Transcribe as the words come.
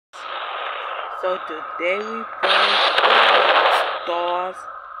So today we play stars.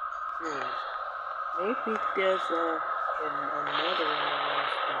 Maybe there's another one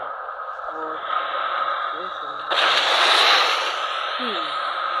star. Or this one.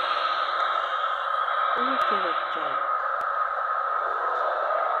 Let me get a jump.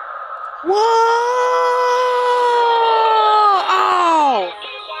 Whoa! Oh!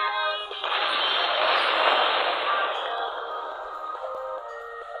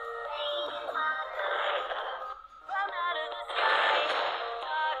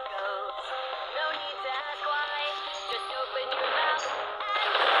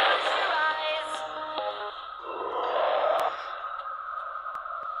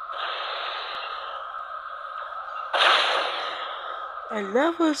 I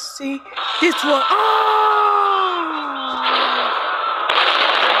never see this one.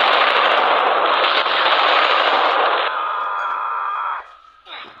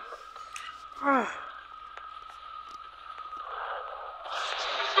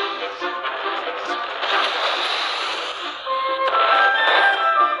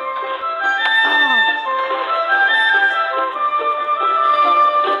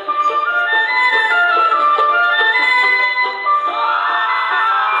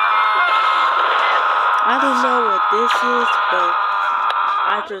 I don't know what this is, but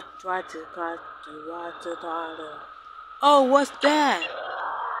I just tried to watch it harder. Oh, what's that?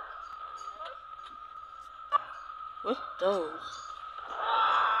 What's those?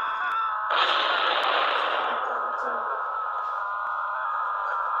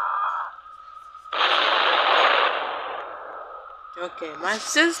 Okay, my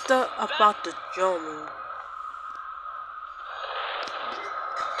sister about to join me.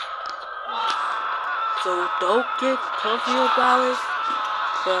 So don't get comfy about it,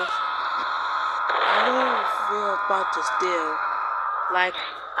 but I don't feel about to steal. Like,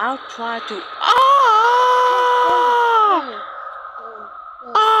 I'll try to.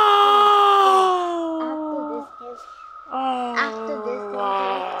 After this,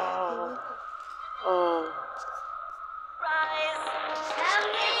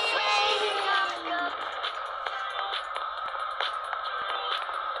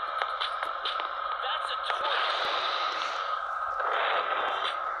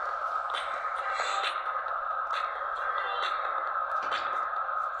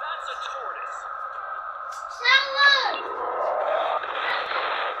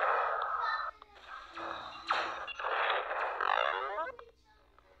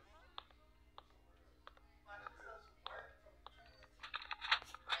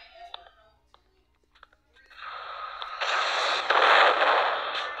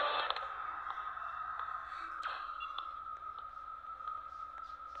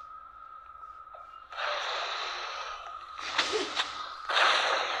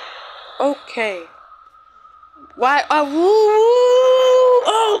 okay. Why? Oh!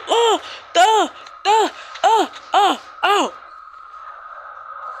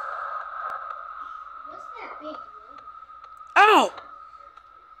 What's that big one? Ow!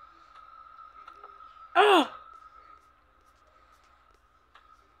 Oh!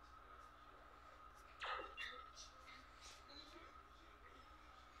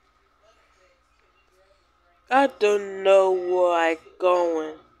 I don't know where I'm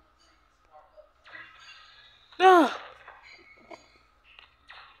going. Ah!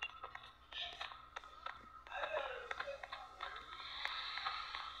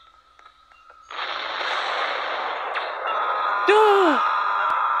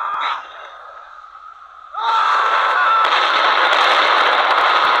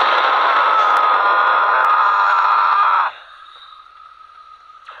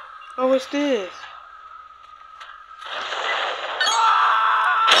 Oh, what's this?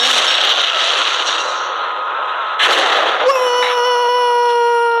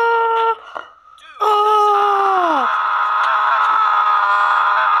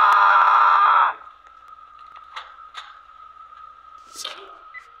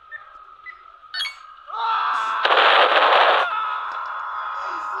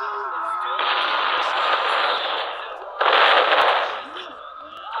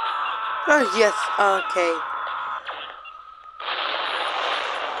 Oh, yes, okay.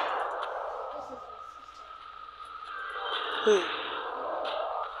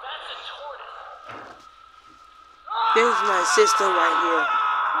 There's my sister right here.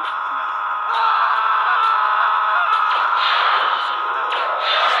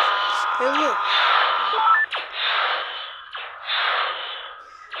 Hey, look.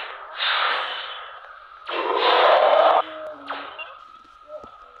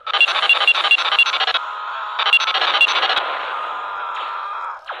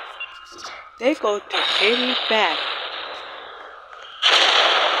 They go to Katie's back.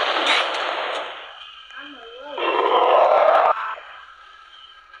 I'm a rope.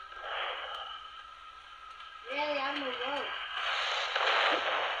 Really, I'm a rope.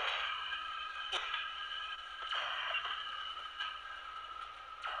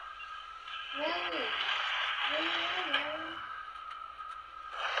 Really?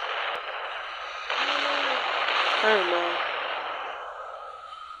 I don't know.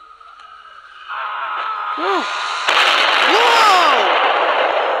 Whoa! Whoa!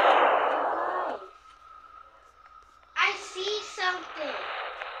 I see something.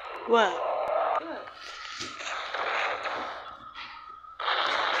 What? Look.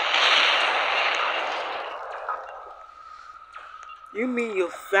 You mean you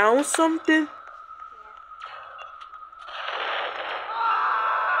found something?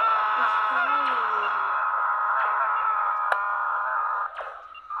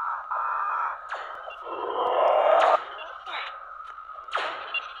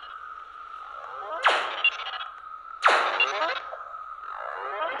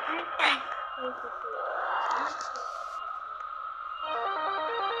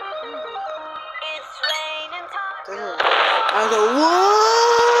 I was like, what?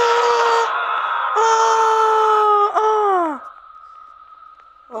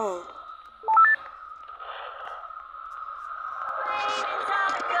 Oh.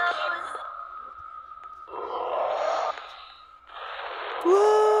 Whoa.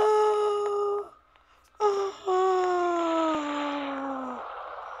 Oh.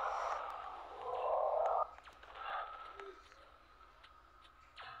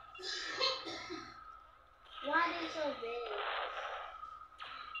 Why are they so big?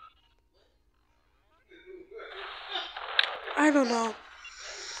 I don't know.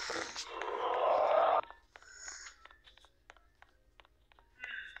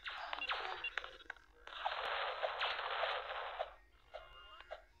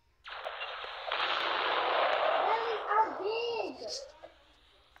 Really, I'm big.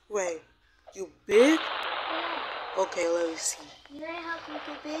 Wait, you big? Yeah. Okay, let me see. You know how you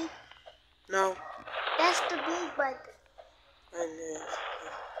get big? No. That's the big button. And this.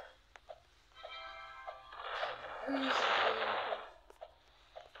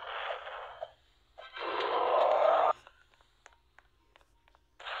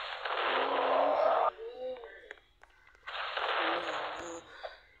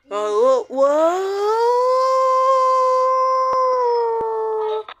 Oh, whoa!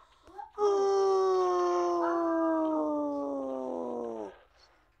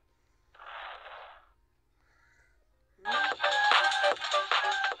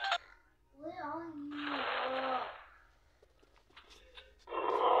 Where are you?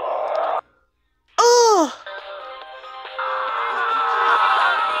 Oh!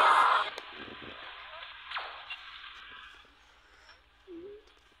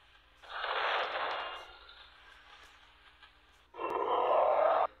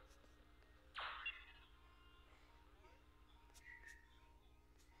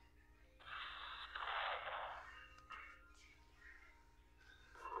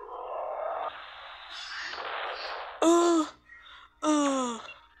 Oh! Oh!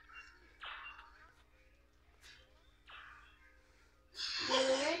 Where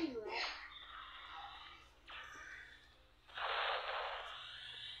are you at?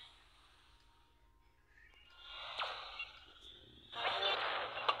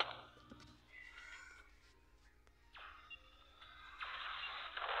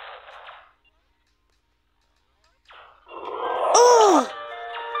 Oh!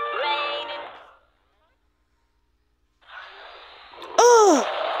 Oh!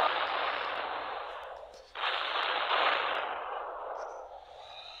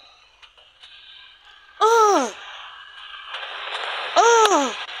 Oh!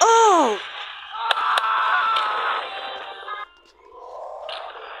 Oh! Oh!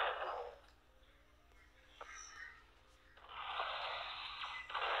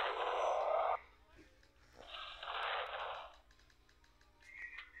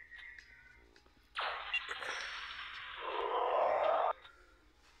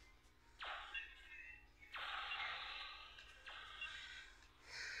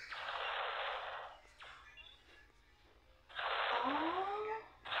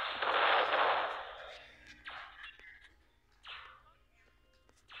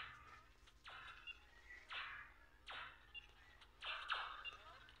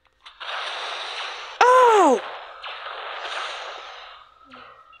 Oh!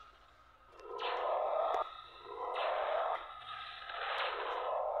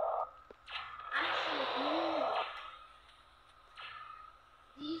 I see you.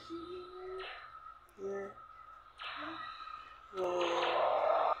 Do you see me? Wow.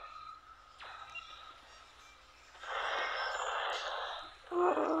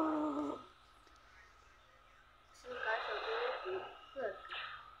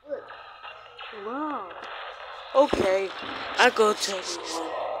 Okay, I go tell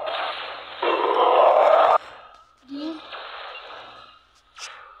you.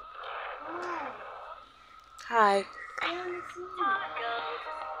 Hi.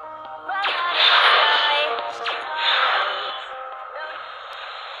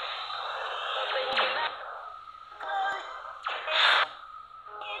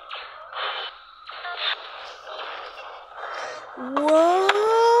 Whoa!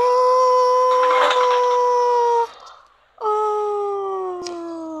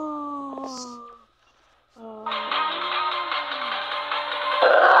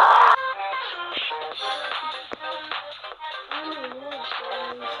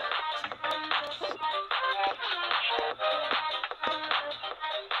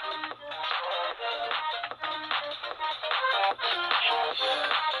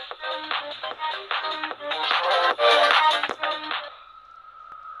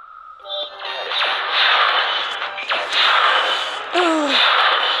 Oh!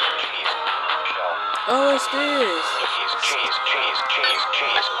 Oh, what's this?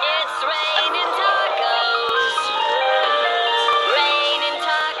 It's raining tacos. Raining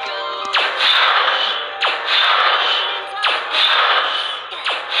tacos.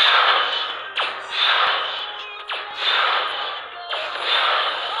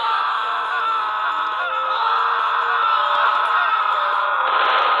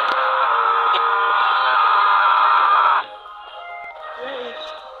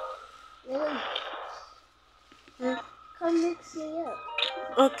 Come mix it up.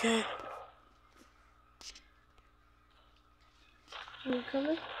 Okay. You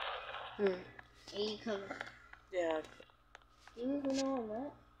coming? Hmm. Are you coming? Yeah. You even know I'm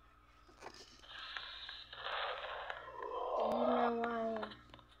at? Do you know why I am?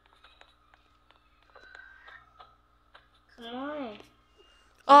 Come on.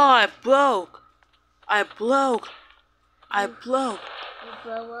 Oh, I broke. I broke. I broke. You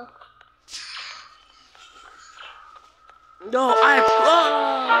blow up. No, I broke.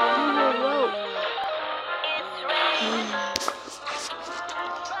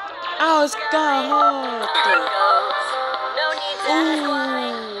 Oh, it's got hard. No need to ask why.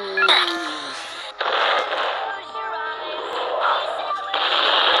 Close your eyes.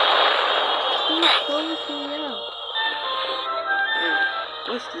 Who's closing me out?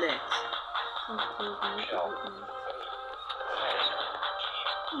 What's next?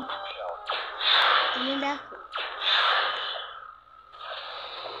 Give me that one.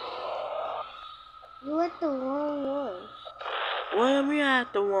 You want the wrong one. What am I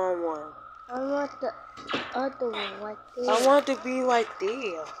at the wrong one? I want the other one right there. I want to be right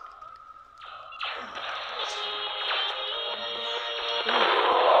there.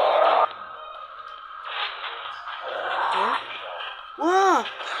 Huh? Whoa!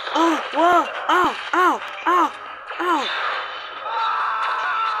 Oh! Whoa! Ow! Ow! Ow! Ow!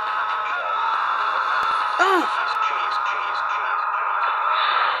 Oh!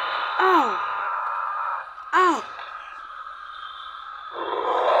 Ow! Ow! Ow!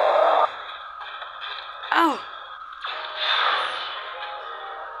 Oh!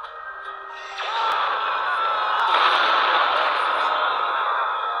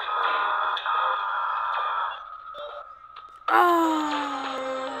 Oh!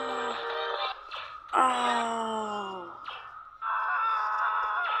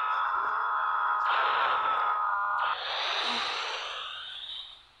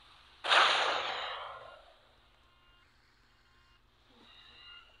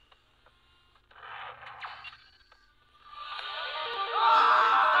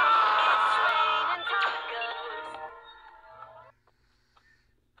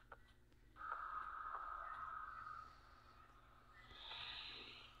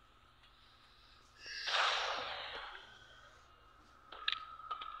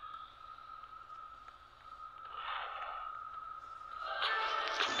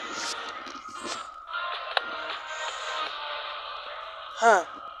 Huh?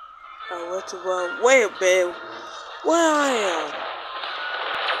 I went to wrong way, babe. Where I am?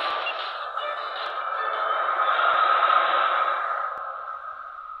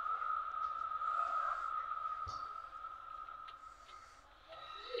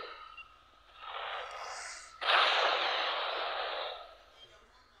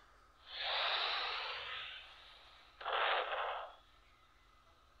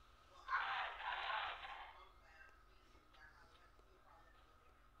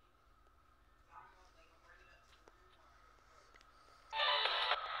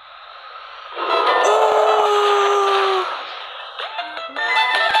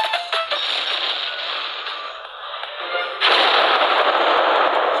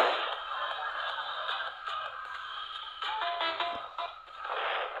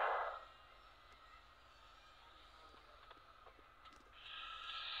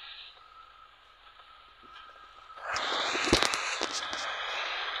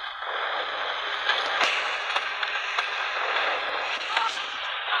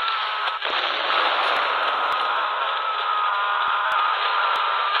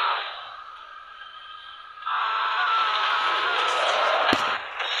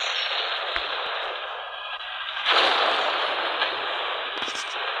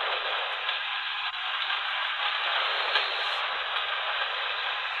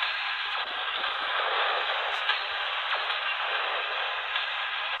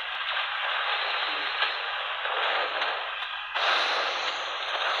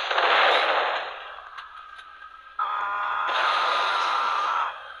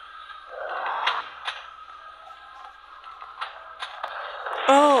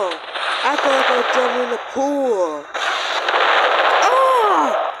 Oh, I thought I was jumping in the pool.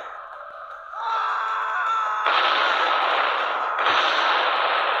 Oh!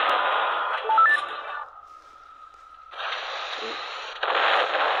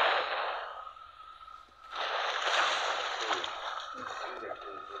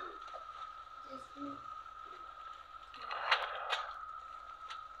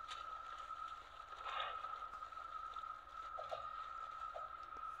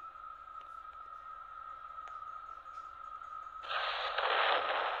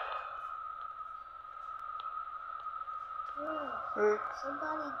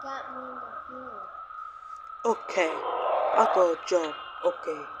 Somebody got me in the pool. Okay, I'll go jump.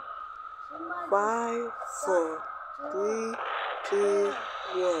 Okay. Somebody 5, 4, 3, 2,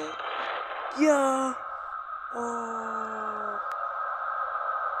 1. Yeah.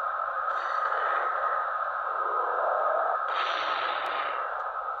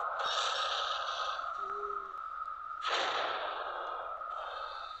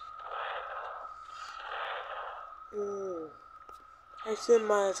 I see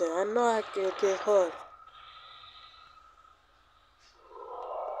myself. I know I can get hurt.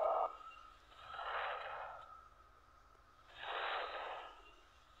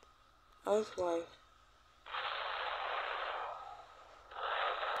 Housewife.